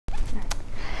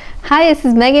Hi, this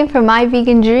is Megan from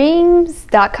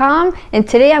myvegandreams.com, and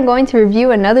today I'm going to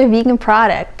review another vegan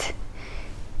product.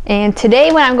 And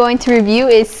today what I'm going to review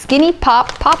is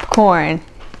SkinnyPop Popcorn.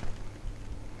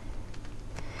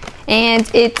 And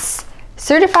it's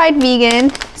certified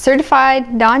vegan,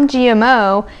 certified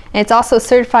non-GMO, and it's also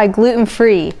certified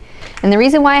gluten-free. And the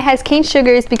reason why it has cane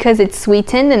sugar is because it's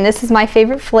sweetened, and this is my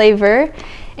favorite flavor,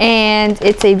 and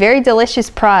it's a very delicious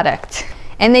product.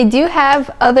 And they do have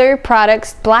other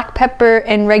products, black pepper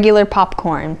and regular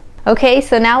popcorn. Okay,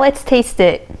 so now let's taste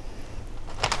it.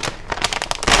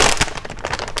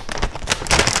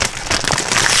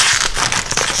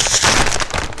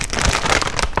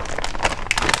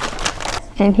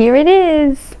 And here it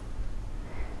is.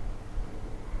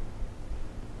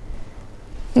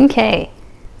 Okay,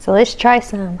 so let's try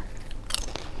some.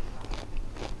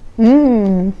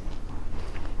 This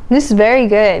is very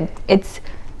good. It's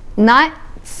not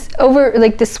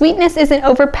the sweetness isn't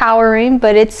overpowering,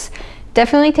 but it's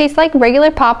definitely tastes like regular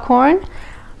popcorn.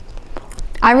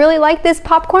 I really like this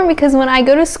popcorn because when I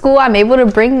go to school, I'm able to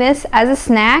bring this as a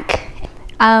snack.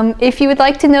 If you would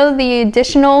like to know the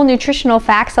additional nutritional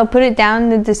facts, I'll put it down in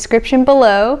the description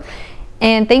below.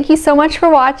 And thank you so much for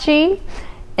watching.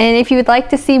 And if you would like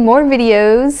to see more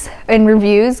videos and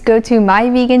reviews, go to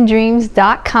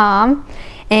myvegandreams.com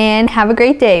and have a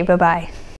great day. Bye-bye.